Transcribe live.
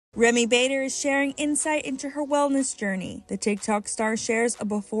Remi Bader is sharing insight into her wellness journey. The TikTok star shares a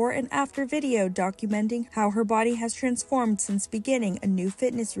before and after video documenting how her body has transformed since beginning a new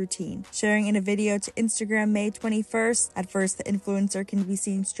fitness routine. Sharing in a video to Instagram May 21st, at first the influencer can be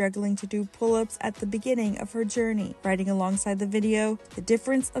seen struggling to do pull-ups at the beginning of her journey. Writing alongside the video, the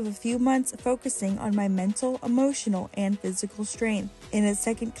difference of a few months focusing on my mental, emotional, and physical strength. In a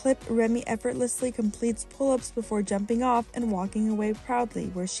second clip, Remi effortlessly completes pull-ups before jumping off and walking away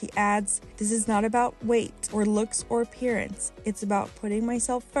proudly, where she adds, "This is not about weight or looks or appearance. It's about putting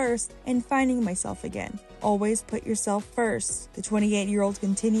myself first and finding myself again. Always put yourself first." The 28-year-old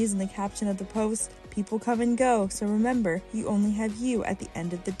continues in the caption of the post, "People come and go, so remember, you only have you at the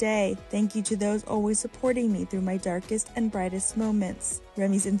end of the day. Thank you to those always supporting me through my darkest and brightest moments."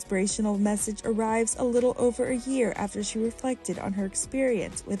 Remi's inspirational message arrives a little over a year after she reflected on her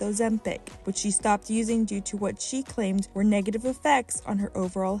experience with Ozempic, which she stopped using due to what she claimed were negative effects on her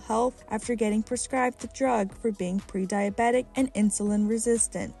overall health after getting prescribed the drug for being pre-diabetic and insulin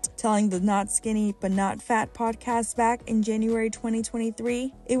resistant. Telling the Not Skinny But Not Fat podcast back in January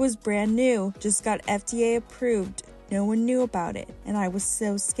 2023, "It was brand new, just got FDA approved. No one knew about it, and I was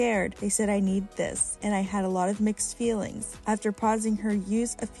so scared. They said I need this, and I had a lot of mixed feelings." After pausing her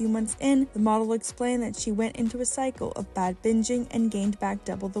use a few months in, the model explained that she went into a cycle of bad binging and gained back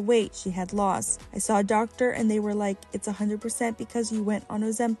double the weight she had lost. "I saw a doctor and they were like, 'It's 100% because you went on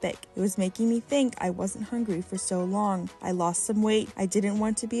Ozempic.' It was making me think I wasn't hungry for so long. I lost some weight. I didn't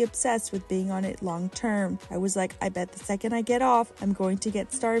want to be obsessed with being on it long term. I was like, I bet the second I get off, I'm going to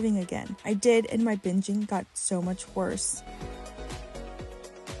get starving again. I did, and my binging got so much worse."